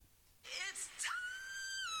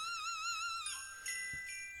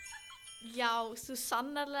Já, svo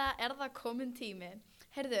sannarlega það komin tími.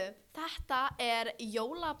 Heyrðu, þetta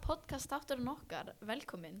jólapodcast þátturinn okkar.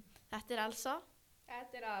 Velkomin. Þetta Elsa.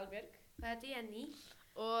 Þetta Albjörg. Þetta Jenny.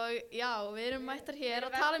 Og já, við erum mættar hér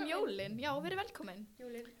að tala jólin. Já, við erum velkomin.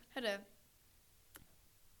 Jólin. Heyrðu,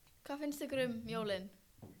 hvað finnst ykkur jólin?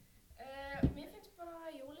 Mér finnst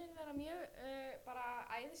bara jólin vera mjög bara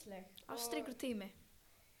æðisleg. Ástríkur tími.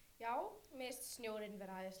 Já, mér finnst snjórinn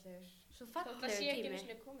vera æðislegur. Svo Það fallegur sé ekki tími.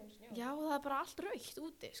 einu komin snjór. Já, það bara allt rautt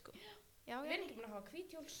úti, sko. Já, Við erum ekki búin að hafa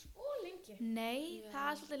hvítjól svo lengi. Nei, Já.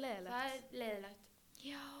 það svolítið leiðilegt. Það leiðilegt.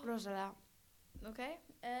 Já. Rosalega. Ok,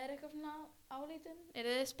 eitthvað svona álítinn?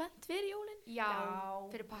 Eru þið spennt fyrir jólin? Já. Já.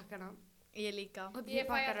 Fyrir pakkana. Ég líka. Og Ég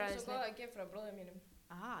fæ pakkar alltaf svo æðisleg. góða gef frá bróðum mínum.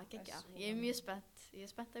 Gekkja. Það er svo Ég er gaman. mjög spennt. Ég er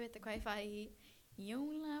spennt að vita hvað ég fæ í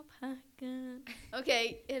jólapakkan. Ok,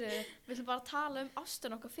 við ætlum bara að tala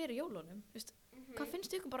ástin okkar fyrir jólunum. Vist, Hvað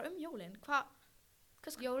finnst ykkur bara jólin? Hvað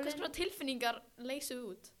svona tilfinningar leysum við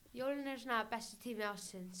út? Jólin svona besti tími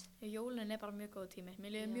ásins. Jólin bara mjög góð tími.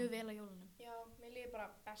 Mér líður mjög vel á jólunum. Já, mér líður bara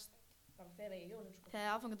best bara þegar ég jólin sko.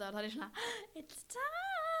 Þegar aðfangandagur það svona It's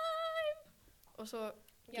time! Og svo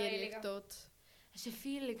Já, ger ég ég líka. dót. Þessi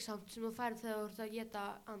feeling samt sem þú færð þegar þú ert að geta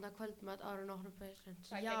annað kvöldmat ára nokkrum present.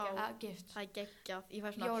 Það er Já. geggjað. Gift. Það geggjað. Ég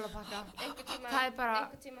fæ svona Jólapakka. Það er bara-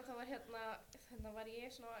 einhvern tíma þá var hérna var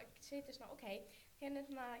ég svona setið svona ok,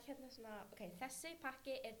 ok, þessi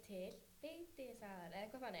pakki til veitingastaðar eða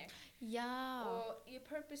eitthvað þannig Já. og ég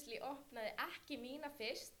purposely opnaði ekki mína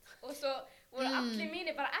fyrst og svo voru allir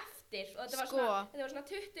mínir bara eftir og þetta var svona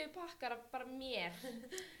 20 pakkar af bara mér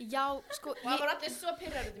Já, sko og það voru allir svo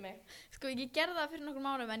pirrar út í mig. Sko, ég gerði það fyrir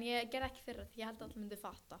nokkrum árum en ég gerði ekki fyrir því ég held að allir myndi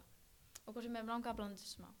fatta og hvað sem ég langaði að blanda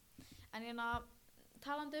þessu smá. En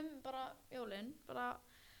talandi bara jólin, bara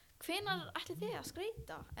hvenær ætlið þið að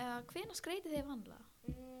skreyta? Eða hvenær skreytið þið vanlega?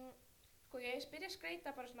 Sko, ég byrja að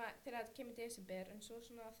skreyta bara svona þegar það kemur desember en svo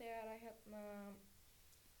svona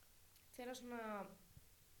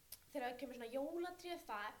þegar það kemur svona jólatrið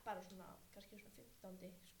það er bara svona, kannski svona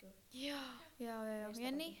 15. skjól. Já.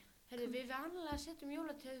 Jenny? Herri, við vanlega setjum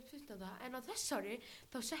jólatréð upp 15. En á þess ári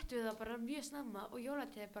þá settum við það bara mjög snemma og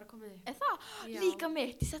jólatréð bara komið upp. Það? Já. Líka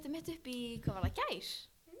mitt, ég setti mitt upp í, hvað var það, gær?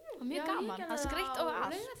 Það var mjög gaman, það skreytt over á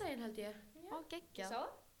allt. laugardaginn held ég. Ó, Ég geggjað. sá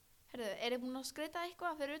það? Herðu, þið búin að skreyta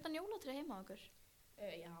eitthvað fyrir utan jólatrið heima á okkur?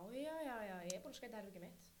 Já, ég er búin að skreyta herbergið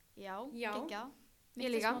mitt. Já, Já. geggjað. Ég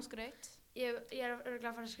Mitt líka. smá skreytt. Ég er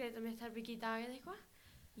örugglega að fara að skreyta mitt herbyggi í dag eða eitthvað.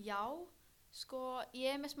 Já, sko,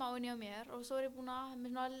 ég er með smá inni á mér og svo er ég búin að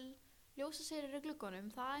með svona ljósaserir í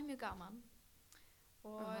gluggunum, það er mjög gaman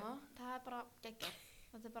og það er bara geggjað.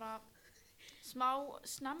 Þetta er bara smá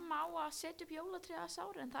snemma á að setja upp jólatrið að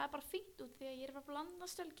sári en það er bara fínt út því að ég er bara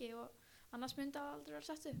blandastölgi og annars myndi það aldrei vera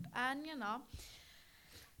sett upp. En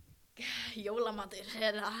jólamatur,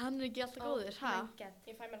 hann er ekki alltaf góður, ha?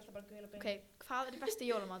 Ég fæ mér alltaf bara gula Ok, bönir. hvað er besti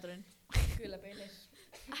jólamaturinn? Gula bönir.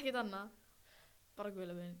 Ekkert annað, bara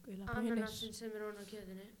gulabönir. Ananasin sem er ofan á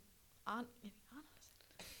kjötinu. Ananas?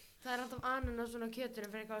 Það er alltaf ananas svona á kjötinu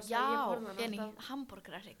fyrir eitthvað Já, ég borða hann Jenny, alltaf.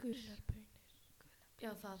 hamborgari,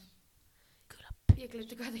 Já, það. gulabönir. Ég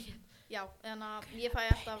glemdi hvað það ekki. Já, ég fæ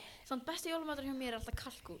alltaf, samt besti jólamatur hjá mér er alltaf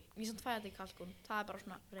kalkún. Ég samt fæ þetta í kalkún, það er bara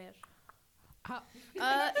svona reyr.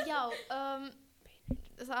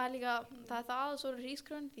 Það er líka, það og svo eru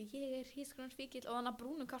hrísgrjón, því ég er hrísgrjónsfíkill og þannig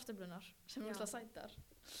brúnu kartöflunar sem er Já. alltaf sætar.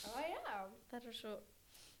 Já. Það er svo...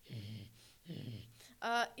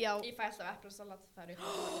 Já, Ég fæ alltaf eplasalat, það er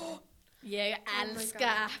upp. ég elska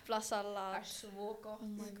Það eplasalat. er svo gott. Oh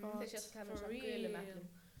my god. Þeir séu það með For svona gulum real. eplum.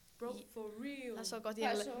 Bro, for real. Það er svo gott, Það er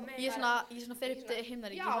ég svo er svona fyrir upp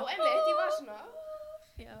himnaríki. Já, einmitt, ég var svona.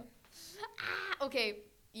 Já. Ok,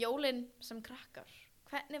 jólin sem krakkar.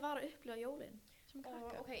 Hvernig var að upplifa jólin sem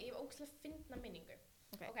krakkar? Ok, ég var ógeðslega fyndna minningu.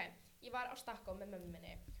 Ok. Ok, ég var á Stakkó með mömmu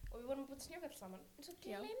minni og við vorum búin að snjóka alls saman. En svo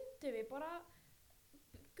Já. gleymdu við bara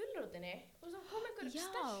gulrótinni og svo kom einhver Já.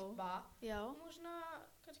 stelpa. Já, Hún var svona,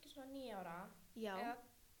 kannski svona 9 ára já, eða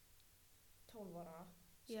 12 ára,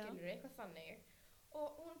 Já. skilur eitthvað þannig.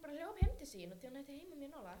 Og hún bara hljóp heim til sín og því hún hætti heima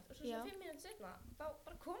mjög nálægt og svo Já. 5 mínútur setna þá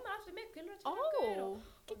bara komur allir með gulrót Ó, og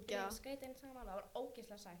geggjað. við skreita inn saman. Það var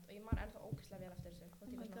ógeðslega sætt og ég man ennþá ógeðslega vel eftir þessu. Oh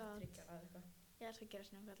my god. 30 ára eða eitthvað. Ég er að gera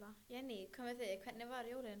snjókalla. Jenny, hvað með þig? Hvernig var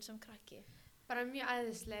jólin sem krakki? Bara mjög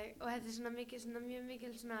æðisleg og þetta er mjög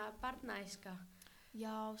mikil svona barnaæska.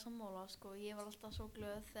 Já, sammála, sko. Ég var alltaf svo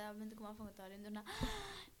glöð þegar myndi koma aðfangadagur. Ég myndi svona,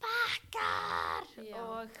 bakkar! Já.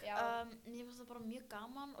 Og Já. ég fannst það bara mjög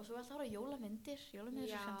gaman og svo var alltaf að vera jólamyndir. Jólamyndir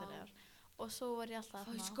Já. svo skemmtilegar. Og svo var ég alltaf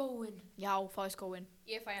Fá í skóinn. Já, fá í skóinn.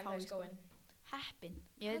 Ég fæ ennþá Fá í í skóinn. Heppin.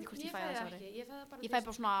 Ég veit ekki hvort ég fæ það þess ári. ekki. Ég fæ það bara Ég fæ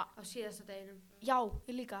bara svona, á síðasta deginum. já,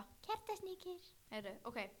 ég líka. Kertasníkir. Heyrðu,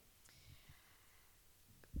 ok.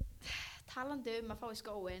 talandi að fá í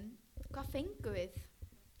skóinn, hvað fengum við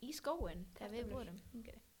í skóinn þegar við vorum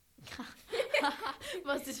yngri?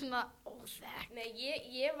 Varstu svona óþekk? Nei,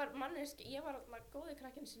 ég var manneski, ég var góði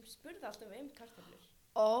krakkinn sem spurði alltaf kartöflur.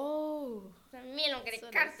 Mér langar í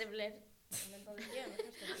kartöflur. Það myndi aldrei gefa mér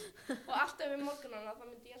kartöflur. Og alltaf við morgunana þá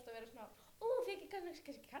myndi ég alltaf vera svona, fekk ég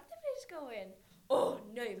kannski kartöflur í skóinn?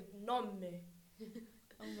 Nei, nommi.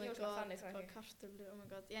 Oh my god, hvað kartöflur, oh my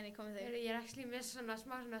god. Jenny, komið þig. Ég actually með svona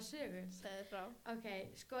smá svona sögu. Segðu frá. Ok,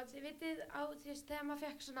 sko, þið vitið á því þegar maður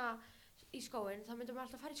fekk svona í skóinn, þá myndi maður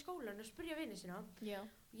alltaf fara í skólan og spyrja vini sína. Já.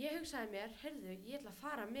 Ég hugsaði mér, heyrðu, ég ætla að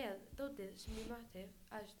fara með dótið sem ég mætti,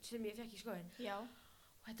 sem ég fekk í skóinn. Já.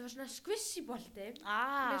 Og þetta var svona squishy-bolti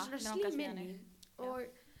með svona slím inni. Og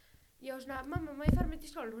ég var svona, mamma, má ég fara með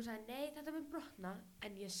til skólan? Hún sagði, nei, þetta mun brotna.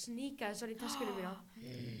 En ég sníkaði svona í taskunum mína.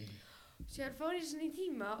 Síðan fór ég svona í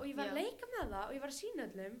tíma og ég var að leika með það og ég var að sýna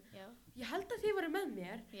öllum. Já. Ég held að þið voru með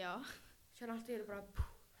mér. Já. Síðan allt í einu bara,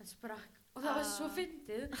 hann sprakk. Og það var svo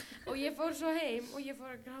fyndið og ég fór svo heim og ég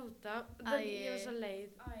fór að gráta. Þannig ég var svo leið.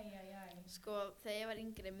 Sko, þegar ég var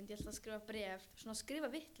yngri myndi ég alltaf skrifa bréf, svona skrifa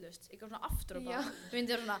vittlust, eitthvað svona aftur og bá.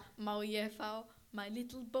 Myndi ég svona, má ég fá My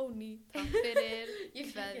Little Pony, takk fyrir. Ég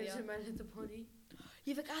fekk þessu My Little Pony.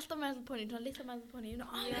 Ég fekk alltaf My Little Pony, svona litla My Little Pony.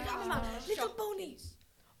 Amma, Little Pony.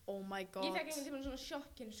 Oh my god. Ég fekk einhvern tímann svona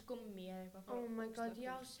sjokkinn skummi eða eitthvað. Oh my god,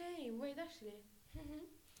 já, same, wait actually.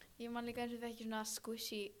 Ég man líka eins og fekk svona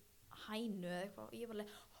squishy hænu eða eitthvað. Ég var alveg,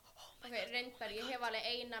 ok, reyndar, ég hef alveg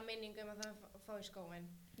eina minningu að það fá í skóinn.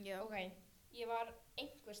 Já. Ok, ég var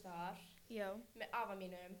einhvers staðar með afa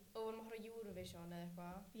mínum og vorum að horfa á Eurovision eða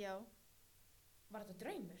eitthvað. Já. Var þetta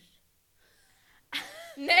draumur?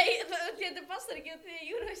 Nei, þetta passar ekki því að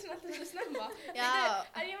Eurovision alltaf svo snemma. Já.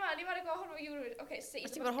 En ég var eitthvað að horfa á Eurovision. Ok, þetta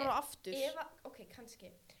er bara að horfa aftur. Ok, kannski.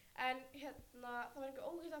 En hérna, það var einhver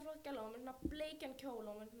ógeðslega flott gæla og með svona bleikjan kjól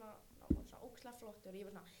og með svona ógeðslega flottur og ég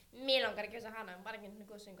var svona, mér langar ekki að hana, hún var ekki einhvern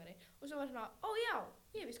góð söngari. Og svo var svona, já,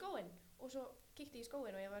 ég hef í skóinn. Og svo kíkti ég í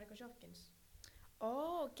skóinn og ég var eitthvað sjokkins.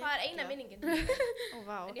 Það er eina minningin.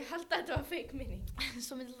 Vá. En ég held að þetta var fake minning.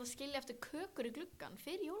 Svo myndi alltaf skilja eftir kökur í gluggan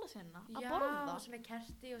fyrir jólasveinana að borða. Já, svona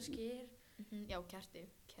kerti og skyr. Já, kerti,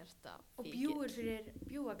 kerta, og bjúgur fyrir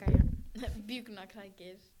bjúgagæjan.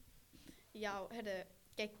 Bjúgnakrækir. Já, heyrðu,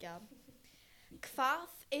 geggjað.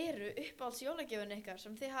 Hvað eru uppáhalds jólagjöfin ykkar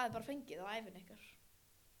sem þið hafið bara fengið á ævin ykkar?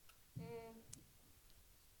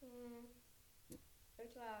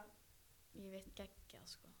 Ég veit geggjað,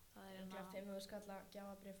 sko. Það er hérna 5.000 skalla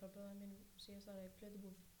gjafabréf frá bróðum mínum síðast ára í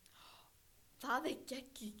plötubúð. Það er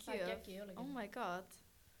geggjuð gjöf. Það er geggjuð jólagjöf. Oh my god.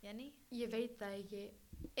 Jenny? Ég veit það ekki.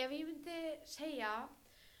 Ef ég myndi segja,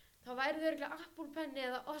 þá væri þau örugglega Apple Penny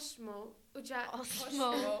eða Osmo. Osmo.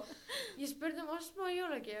 Ég spurði Osmo í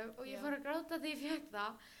jólagjöf og ég fór að gráta þegar ég fekk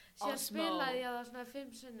það. Síðan spilaði ég það svona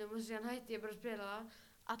 5 sinnum og síðan hætti ég bara að spila það.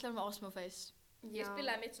 Allir með Osmo face. Ég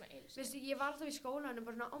spilaði mitt svona einu. Veistu, ég var alltaf í skólanum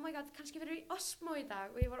bara svona, oh my god, kannski verður við í Osmo í dag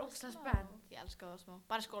og ég var ógeðslega spennt. Ég elskaði Osmo.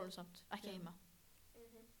 Bara í skólanum samt, ekki heima.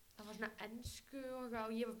 Það var svona ensku og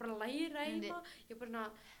ég var bara að læra heima. Ég var bara svona,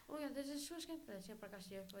 já, þetta er svo skemmtilegt. Síðan bara gafst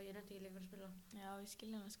ég upp og ég nefndi ekki lengur að spila. Já, ég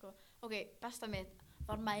skilja hana sko. Ok, besta mitt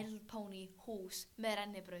var My Little Pony hús með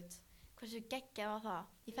rennibraut. Hversu geggjað var það?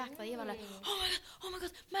 Ég fekk það, ég var alveg, oh my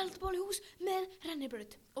god, My Little Pony hús með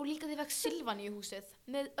rennibraut. Og líka því ég fekk Silvan í húsið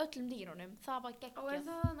með öllum dýrunum. Það var geggjað. Og er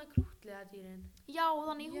það þannig krútlega dýrin? Já,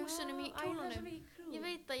 þannig í húsunum í kjólunum. Ég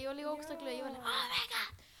veit það, ég var líka ógeðslega, ég var alveg, oh my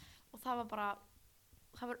god. Og það var bara,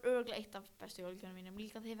 það var örugglega eitt af bestu jólagjöfunum mínum.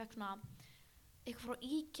 Líka því ég fekk svona, eitthvað frá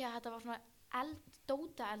IKEA, þetta var svona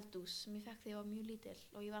Dóta eldús sem ég fekk þegar ég var mjög lítil.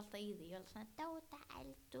 Og ég var alltaf í því, ég var alltaf svona, Dóta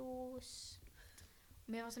eldús.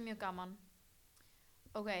 Mér fannst það mjög gaman.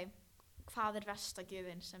 Ok, hvað er versta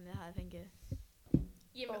gjöfin sem þið hafið fengið?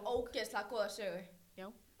 Ég er með ógeðslega góða sögu. Já.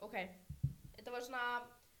 Ok, þetta var svona,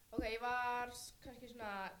 ég var kannski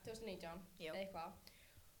svona 2019 eða eitthvað.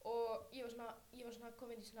 Og ég var svona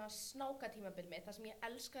komin í svona snákatímabil mitt þar sem ég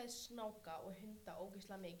elskaði snáka og hunda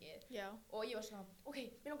ógeðslega mikið. Já. Og ég var svona,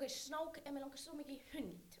 mér langar í snák en mér langar svo mikið í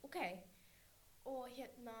hund, og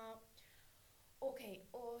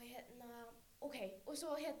svo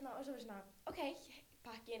var svona,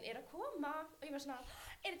 pakkin er að koma og ég var svona,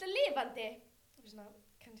 er þetta lifandi? Og svona,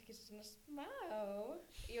 kannski svona smá.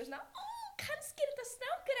 Ég var svona, kannski er þetta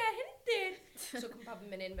snákur eða hundur. Svo kom pabbi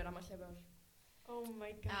minn inn með rammarhleypar. Oh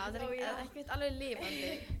my god. Já, það er ekki alveg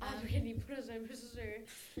lifandi. Það var henni í pröðsæðum þessu sögu.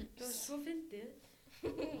 Það var svo fyndið.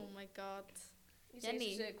 Oh my god. Jenny,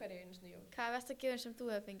 hverju einu svona jól. Hvað er versta gjöfin sem þú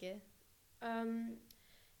hefur fengið?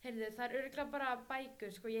 Heyrðu, það er örugglega bara bækur,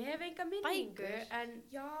 sko. Ég hef enga minningu, en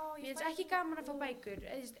ég finnst ekki gaman að fá bækur.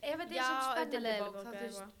 Ef þetta er svona spennandi bók, þá þú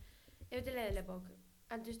veist, ef þetta er leiðileg bók.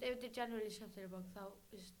 En þú veist, ef þetta er genuinely skemmtileg bók,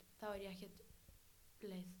 þá er ég ekkert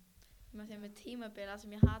leið. Með því með tímabila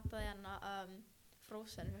sem ég hataði hérna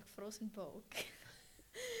Frozen, ég fekk Frozen bók.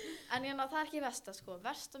 En það er ekki versta, sko.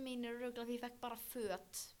 Versta mín er örugglega því ég fekk bara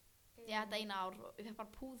föt. Ég þetta eina ár og ég fekk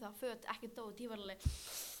bara púða, föt, ekki dót, ég var alveg...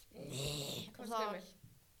 Hvað gömul?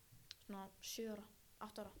 Svona 7 ára,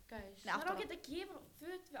 8 ára. Gæs. Það er ágætt að gefa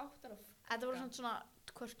föt við 8 ára. Þetta voru svona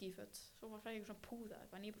kvörki í föt. Svo var fræðið svona púða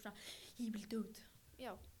eitthvað, en ég bara svona, ég vil dót.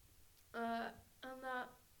 Já.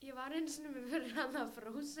 Ég var einu sinni með fyrir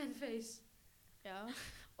Frozen Face. Já.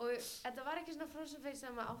 Og þetta var ekki svona Frozen Face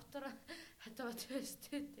sem var 8 ára, þetta var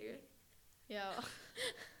 2020. Já.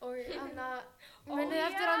 Og munið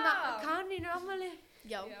eftir kanínu afmæli?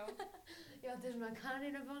 Já. Ég átti svona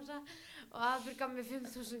kanínubánsa og aðfyrir gaf mér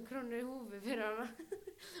 5.000 krónur í húfi fyrir hana.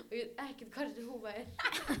 Og ég veit ekkert hvað þessi húfa er.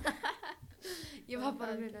 Ég var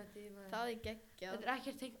bara að muna eftir því. Það er geggjað. Þetta er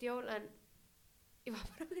ekkert tengt jól en ég var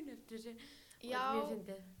bara að muna eftir þessu. Já. Og mjög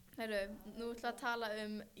fyndið. Heyrðu, nú ætlum að tala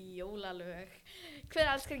jólalög. Hver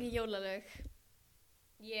elskar ekki jólalög?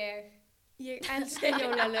 Ég elska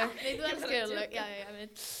jólalög. Nei, þú elskar jólalög. Já,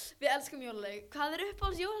 við elskum jólalög. Hvað er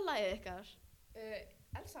uppáhalds jólalagið ykkar?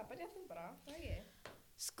 Elsa, byrja þú bara, það er ég.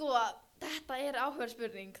 Sko, þetta er áhugaverð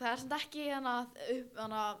spurning. Það er samt ekki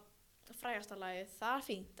frægasta lagið. Það er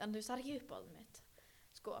fínt, en þú veist, það er ekki uppáhaldið mitt.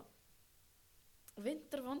 Sko,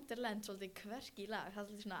 Winter Wonderland svolítið hvergi lag. Það er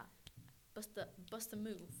svolítið svona bust a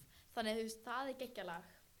move. Þannig þú veist, það er geggja lag.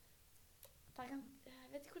 Það ég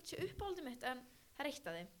veit ekki hvort sé uppáhaldið mitt, en það er eitt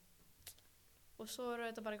af þeim. Og svo eru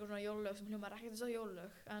þetta bara eitthvað svona jólalög sem hljómar ekkert eins og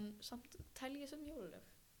jólalög, en samt tel ég sem jólalög.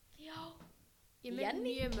 Já. Ég með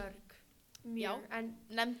mjög mörg. Já, en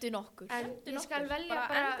nefndu nokkur. En ég skal velja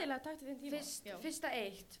bara endilega taktu þinn tíma. Fyrsta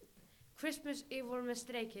eitt. Christmas Evil með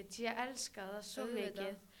Stray Kids. Ég elska það svo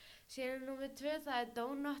mikið. Síðan númer 2, það er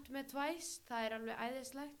Donut með Twice. Það er alveg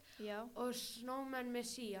æðislegt. Já. Og Snowman með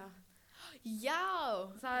Sia. Já.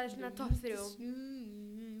 Það er svona top 3.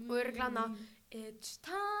 Og örugglega hana It's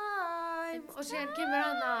time. Og síðan kemur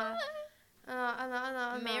hana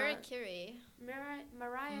Mariah Carey.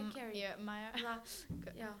 Mariah Carey.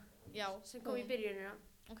 Já, sem kom í byrjunina.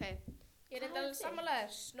 Ok. Ég er eitthvað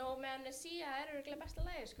samanlegaður. Snowman með Sia er örugglega besta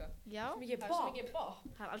lagið, sko. Já. Það er svo mikið bop.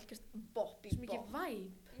 Það er algjörst bop í bop. Svo mikið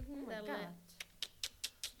vibe. Oh my god.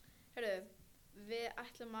 Hörru, við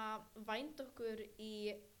ætlum að vænda okkur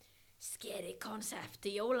í scary concept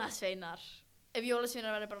jólasveinar. Ef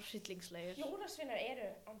jólasveinar verður bara hryllingslegir. Jólasveinar eru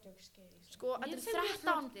ándjók scary. Sko, þetta er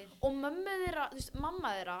 13 og mamma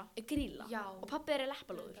þeirra er Grýla. Já. Og pabbi er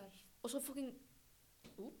Leppalúður. Og svo fucking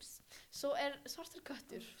svo er svartur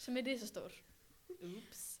köttur sem er risastór.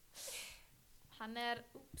 Hann er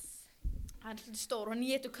svolítið stór og hann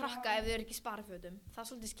étur krakka ef þau eru ekki í sparifötum. Það er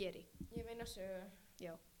svolítið scary. Ég meina sögu.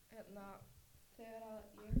 Já.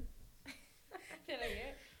 Þegar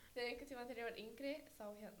einhvern tíma þegar ég var yngri þá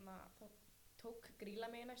tók Grýla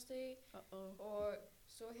mig næstu í og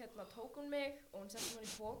svo tók hún mig og hún setti mér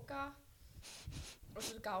í poka og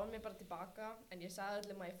svo gaf hún mig bara tilbaka en ég sagði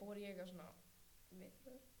öllum að ég fór í eitthvað svona og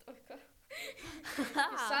eitthvað.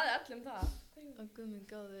 Ég sagði öllum það. Ó, guð minn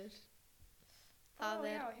góður.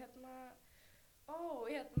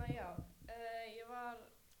 Ég var,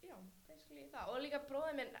 basically það. Og líka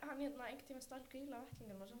bróðir minn, hann einhvern tímann stál Grýla á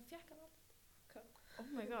vettlingunum og svo fékk hann alltaf. Oh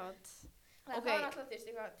my god. Það var alltaf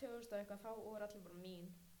eitthvað 2000 og eitthvað, þá voru allir bara mín.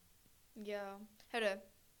 Já. Hörru,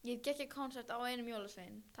 ég gekk koncept á einum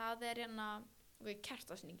jólasvein. Það er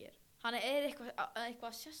kertasningir. Hann er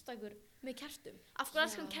eitthvað sérstakur með kertum. Af hverju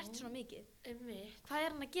elskar hann kert svona mikið? Hvað er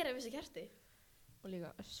hann að gera við þessi kerti? Og líka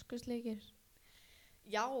öskursleikir.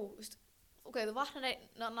 Já, ok, þú vaknar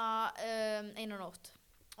eina nótt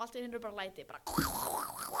og allt í hinn eru bara læti,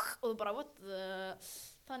 og þú bara, what the...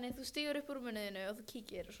 Þannig þú stígur upp úr rúmuniðinu og þú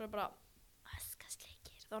kíkir og svo er bara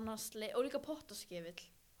öskursleikir. Þá er hann og líka pottaskefill.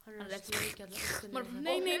 Hann er sleikja alltaf.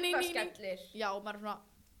 Nei. Skellir. Já, maður er svona...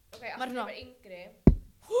 Ok, alltaf ég var yngri.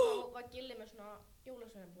 Þá var Gilli með svona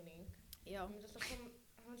jólasveinabúning. Já. Hann myndi alltaf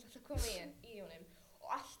koma í honum og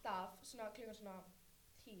alltaf klukkan svona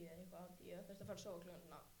 10 eða eitthvað, þú veist að fara að sofa klukkan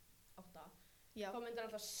svona 8. Já. Þá myndi hann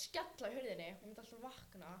alltaf skella í hurðinni og myndi alltaf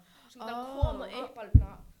vakna. Svo myndi hann koma upp alveg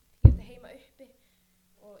svona, ég átti heima uppi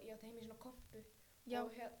og ég átti heima í svona kompu. Já.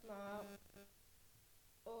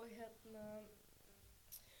 Og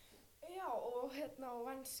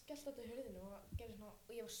hann skellt þetta í hurðinu og gerði svona, og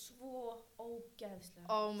ég var svo ógeðslega.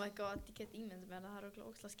 Oh my god, ég get ímyndað mér að það er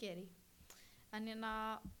ógeðslega scary. En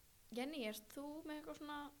Jenny, erst þú með eitthvað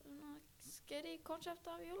svona scary koncept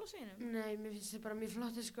af jólasveinum? Nei, mér finnst það bara mjög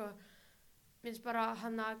flott, sko. Mér finnst bara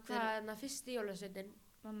fyrsti jólasveinin,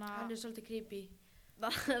 hann er svolítið creepy.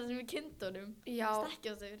 það sem við kindunum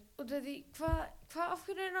stekkja sig og því hvað af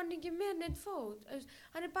hverju hann ekki með neitt fót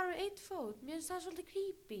hann bara með eitt fót mér finnst það svolítið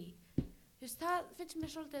creepy það finnst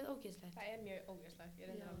mér svolítið ógeðslegt það mjög ógeðslegt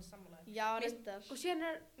ég reyndar alveg sammála já reyndar og síðan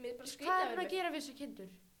hvað hann að gera við þessu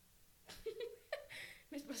kindur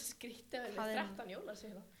mér finnst bara skrítið að við 13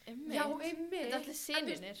 jólasveina já einmitt þetta allir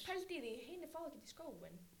synunir pældi í því henni fá ekki til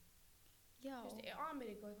skóin já í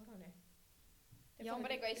Ameríku og eitthvað þannig þeir fá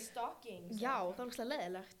bara eitthvað í stockings já það er alveg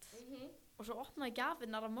leðilegt og svo opnaði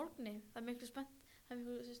gjafirnar á morgni það er miklu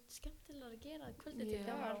skemmtilega að gera kvöldið til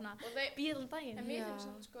þegar maður svona býður daginn en við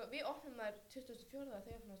við opnum þær 24.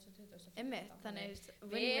 þau opnum þær 24. einmitt þannig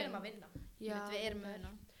við erum að vinna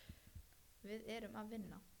við erum að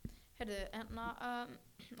vinna heyrðu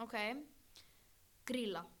ok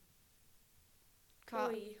Grýla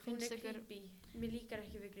hvað finnst ykkur mér líkar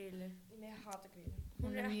ekki við Grýlu mér hata Grýlu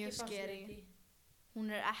hún er mjög scary hún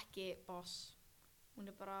er ekki boss hún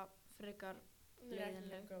er bara frekar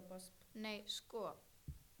leiðinleg nei sko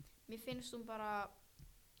mér finnst hún bara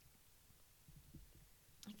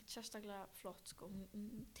ekkert sérstaklega flott sko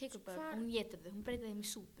hún tekur bara hún étur þau hún breytir þeim í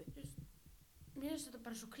súpu mér finnst þetta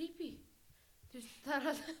bara svo creepy það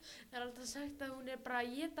er alltaf sagt að hún er bara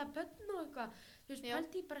að éta börn og eitthvað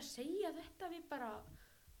pældi ég bara að segja þetta við bara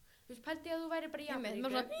pældi að þú væri bara í Ameríku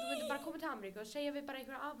þú myndir bara koma til Ameríku og segja við bara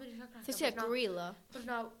einhverja ameríska krakka þau segja Grýla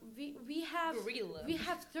we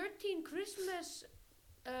have 13 Christmas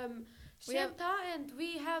Santa and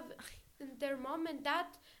we have their mom and dad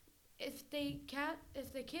if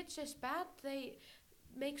the kid says bad they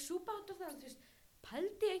make soup out of that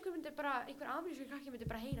pældi einhver ameríska krakki myndi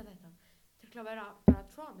bara heyra þetta til að vera bara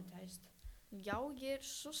traumatized já ég er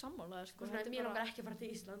svo sammála sko mér langar ekki að fara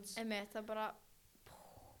til Íslands það er bara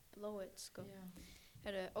blow it sko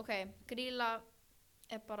heyrðu ok Grýla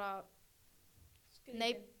er bara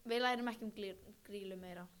nei við lærum ekki Grýlu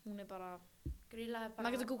meira hún er bara Grýla er bara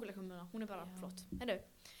maður getur googla eitthvað með hana hún er bara flott heyrðu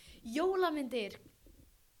jólamyndir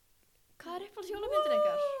hvað er uppáhaldsjólamyndir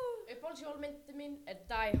ykkar uppáhaldsjólamyndir mín er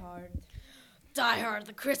Die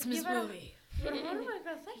Hard the Christmas movie Við vorum að horfa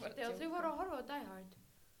eitthvað þætti og þau voru að horfa á Die Hard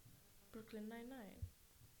Brooklyn Nine-Nine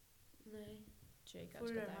nei Jake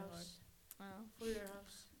Fuller House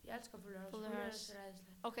ég elska Fuller House er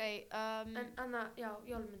æðislegt ok en Anna, já,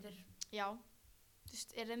 jólamyndir já þú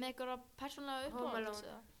veist, er þið með eitthvað persónulega uppáhalds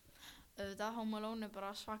auðvitað, Home Alone er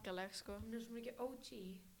bara svakaleg sko hún er svo mikið OG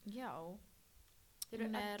já þeir eru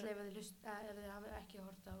 11 ef þið hafið ekki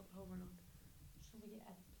hort á Home Alone svo mikið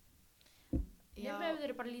 11 nema ef þeir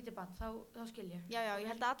eru bara lítið barn, þá skil ég já, ég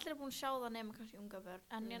held að allir er búin að sjá það nema kannski unga börn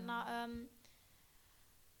en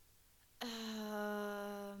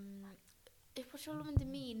uppáhaldsjólamyndi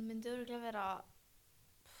mín myndi örugglega vera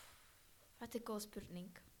þetta er góð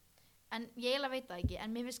spurning en ég eiginlega veit það ekki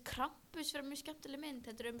en mér finnst Krampus vera mjög skemmtileg mynd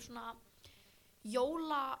þetta er svona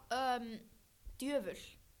jóla djöful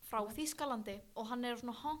frá Þýskalandi og hann er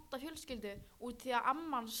svona hanta fjölskyldu út því að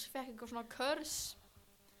ammans fekk eitthvað svona körs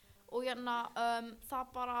og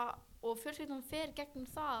það bara og fjölskyldan fer gegnum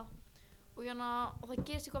það og það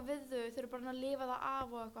gerist eitthvað við þau þau eru bara að lifa það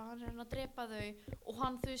af og eitthvað hann er að drepa þau og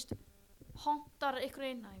hann þú veist hontar ykkur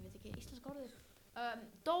einn, ég veit ekki íslenska orðið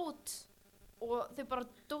dót og þau bara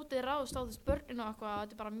dótið ráðst á þess börnin og eitthvað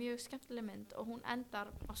þetta er bara mjög skemmtileg mynd og hún endar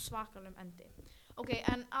á svakalegum endi ok,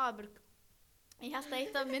 en Aðalbjörg ég held að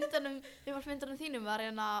eitt af myndunum þínum var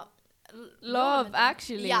Love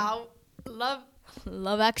Actually já,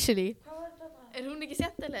 Love Actually hvað var þetta? er hún ekki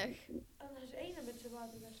skemmtileg? þessu eina mynd sem var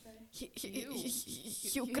þetta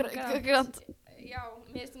Hugh Grant já,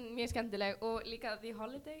 mér finnst hún mjög skemmtileg og líka The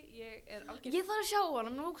Holiday ég þarf að sjá hana,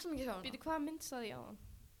 nú ógst það mikið sjá hana býtu hvaða mynd sagði ég á hann?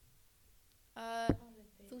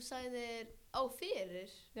 þú sagðir fyrir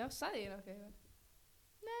já, sagði ég nokkuð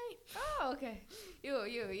nei, ok jú,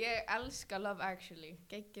 ég elska Love Actually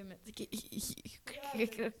geggjum mynd þú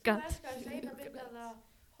elskar þessu eina mynd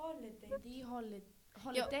að The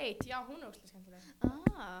Holiday já, hún er óslega skemmtileg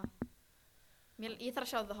ég þarf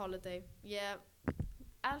að sjá The Holiday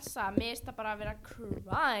Elsa, mér finnst það bara að vera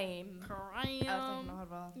crime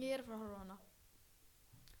ég er að fara að horfa á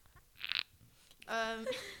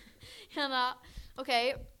hana ok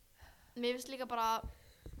mér finnst líka bara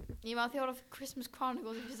ég var að þjóra Christmas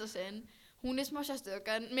Chronicles í fyrsta sinn hún er smá sérstök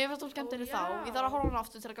en mér finnst hún skemmtileg þá ég þarf að horfa hana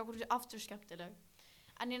aftur til að gá hvernig aftur skemmtileg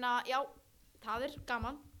en já, það er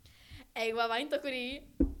gaman eigum við að vænda okkur í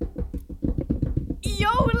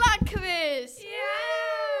jólakviss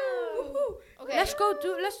okay.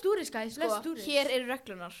 let's do this guys let's do this hér eru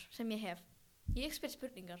reglunar sem ég hef ég spyr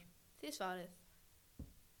spurningar, þið svarið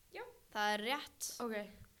já það er rétt okay.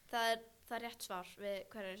 það er rétt svar við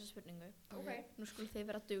hverja þessa spurningu okay. nú skulum þið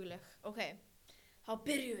vera dugleg ok, Þá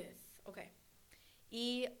byrjum við. Ok.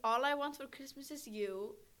 Í All I Want for Christmas is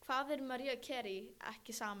You, hvað Mariah Carey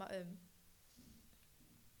ekki sama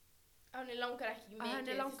Henni langar ekki mikið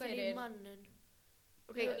henni langar í mannin.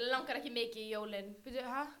 Ok, langar ekki mikið í jólin. Byrju,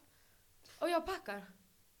 Ó já, pakkar.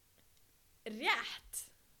 Rétt.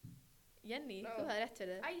 Jenny, þú það rétt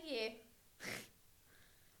fyrir þig. Æi.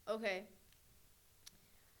 Ok.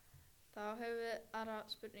 Þá höfum við aðra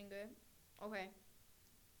spurningu. Ok.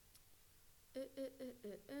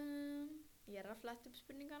 Ég að fletta upp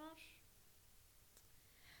spurningarnar.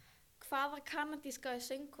 Hvaða kanadíska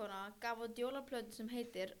söngkona gaf út jólaplötu sem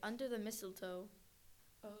heitir Under the Mistletoe?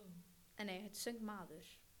 Nei, þetta söngmaður.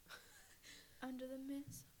 Under the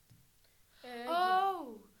Mistletoe.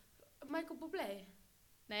 Michael Bublé.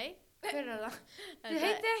 Nei. Hver það? Þið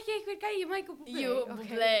heiti ekki einhver gæi Michael Bublé? Jú,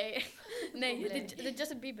 Bublé. Nei, þetta er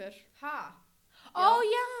Justin Bieber. Já,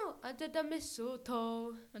 Under the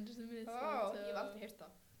Mistletoe. Under the Mistletoe. Ég hef aldrei heyrt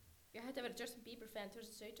það. Ég hætti að vera Justin Bieber fan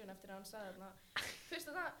 2017 eftir að hann sagði þarna. Fyrst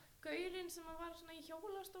að það, gaurinn sem var svona í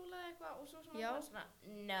hjólastóla eða eitthvað og svo svona var svona,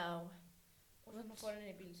 no. Og svo fór hann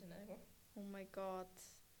inn í bíl sinni eða eitthvað. Oh my god,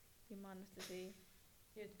 ég man eftir því.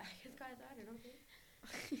 Ég veit ekkert hvað þetta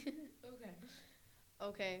er,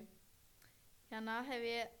 Ok, hérna hef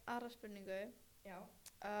ég aðra spurningu. Já.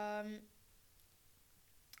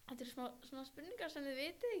 Þetta er svona spurningar sem þið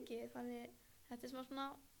vitið ekki, þannig þetta er svona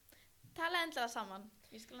tala endilega saman.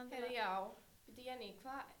 Já, veitu Jenny,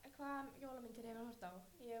 hvað jólamyndir hefur hort á?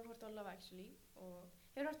 Ég hef hort á Love Actually og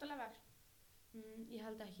hefur hort á Love Actually? Ég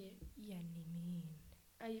held ekki. Jenny mín.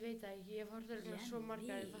 Ég veit það ekki, ég hef hort á svo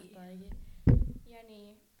margar ég fatt það ekki. Jenny,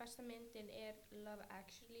 besta myndin er Love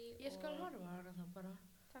Actually. Ég skal horfa hana þá bara.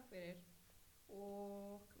 Takk fyrir.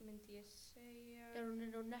 Og myndi ég segja... Er hún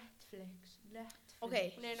inn á Netflix? Ok,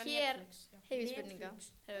 hér hef ég spurninga.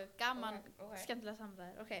 Gaman, skemmtilega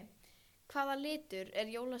samræðir. Ok, hvaða litur er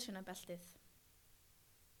jólasveinabeltið?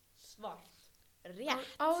 Svart. Rétt.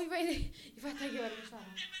 Ég veit, ég fatt ekki hvað það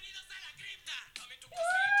svara.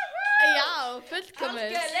 Já, fullkomið.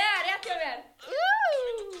 Algjörlega, rétt hjá mér.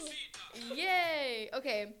 Yay, ok.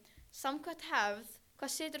 Samkvæmt hefð,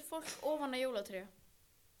 hvað setur fólk ofan á jólatré?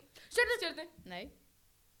 Stjörnu. Nei.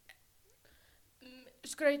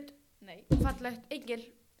 Skraut. Nei. Fallegt. Engil.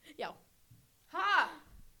 Já.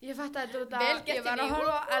 Ég fatt að þetta Vel gert, ég var að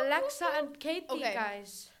horfa á Alexa and Katie,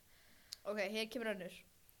 guys. Ok, hér kemur önnur.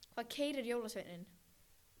 Hvað keyrir jólasveinin?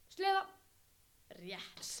 Sleða.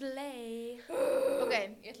 Rétt. Sleigh. Ok.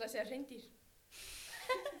 Ég ætla að segja hreindýr.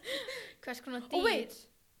 Hvers konar dýr? Wait.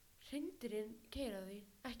 Hreindýrin keyra því,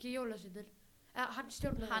 ekki jólasveinninn. Hann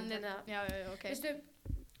stjórnar hann. Já, ok. Veistu?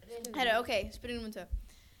 Herru, ok, spurning nummer 2.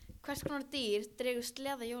 Hvers konar dýr dregur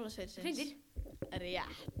sleða jólasveinsins? Hreindýr.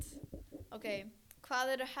 Rétt. Ok, hvað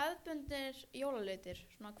eru hefðbundnir jólalutir?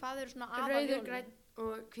 Hvað eru svona Rauður, grænn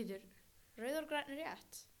og hvítur. Rauður, grænn er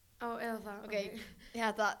rétt. Eða það. Ok,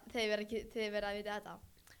 þið verða að vita þetta.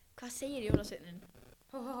 Hvað segir jólasveinin?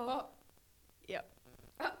 Hó. Já.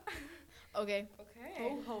 Ok.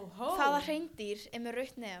 Hó. Hvaða hreindýr er með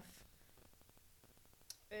rautt nef?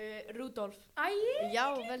 Rudolf. Já,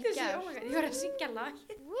 vel gert. Ég var að syngja lag.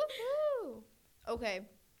 Ok.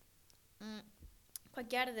 Hvað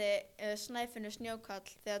gerði Snæfinnur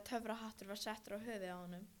Snjókall þegar töfrahattur var settur á höfuðið á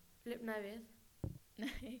honum? Lifnaði við.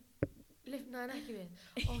 Nei. Lifnaði hann ekki við.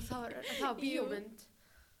 Og það var bíómynd.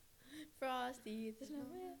 Frosty the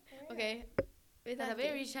Snowman. Ok. Það er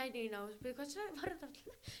very shiny now. Hvað var þetta?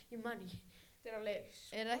 Ég man ekki. Þetta er alveg.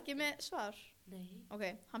 Er það ekki með svar? Nei. Ok,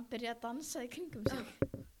 hann byrjaði að dansa í kringum sig.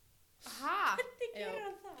 Hvernig gerir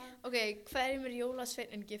hann það? Ok, hverjum er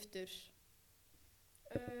jólasveinin giftur?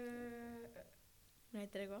 Hún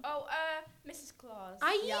heitir eitthvað. Mrs. Claus.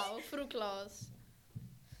 Já, Frú Claus.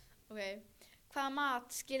 Ok, hvaða mat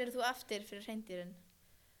skilur þú eftir fyrir hreindýrin?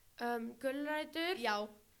 Gulrætur. Já,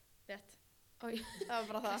 rétt. Það var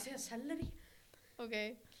bara það. Það segja selleri. Ok,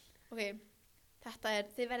 þetta er,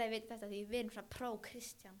 þið verðið að vita þetta því við erum frá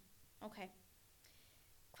Pró-Kristján. Ok,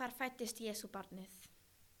 hvar fæddist Jesú barnið?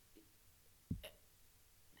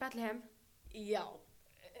 Bethlehem. Já.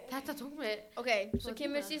 Þetta tók mig. Ok, svo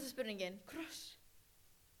kemur síðasta spurningin. Kross.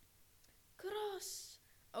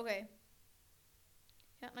 Ok,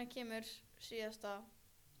 hérna kemur síðasta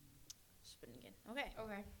spurningin. Ok,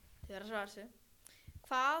 þið verða að svara þessu.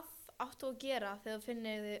 Hvað áttu að gera þegar þú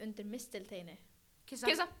finnir þið undir mistilteini?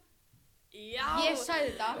 Kissa. Já. Ég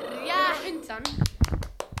sagði þetta. Rétt. Undan.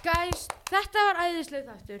 Guys, þetta var æðisleg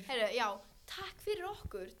þáttur. Heyrðu, já, takk fyrir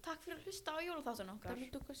okkur. Takk fyrir að hlusta á jólaþáttuna okkar. Það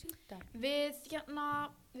myndi okkur síldar.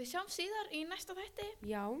 Við sjáum síðar í næsta þætti.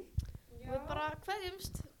 Já. Og við bara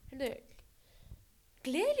kveðjumst. Heyrðu,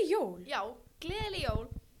 gleðileg jól. Já, gleðileg jól.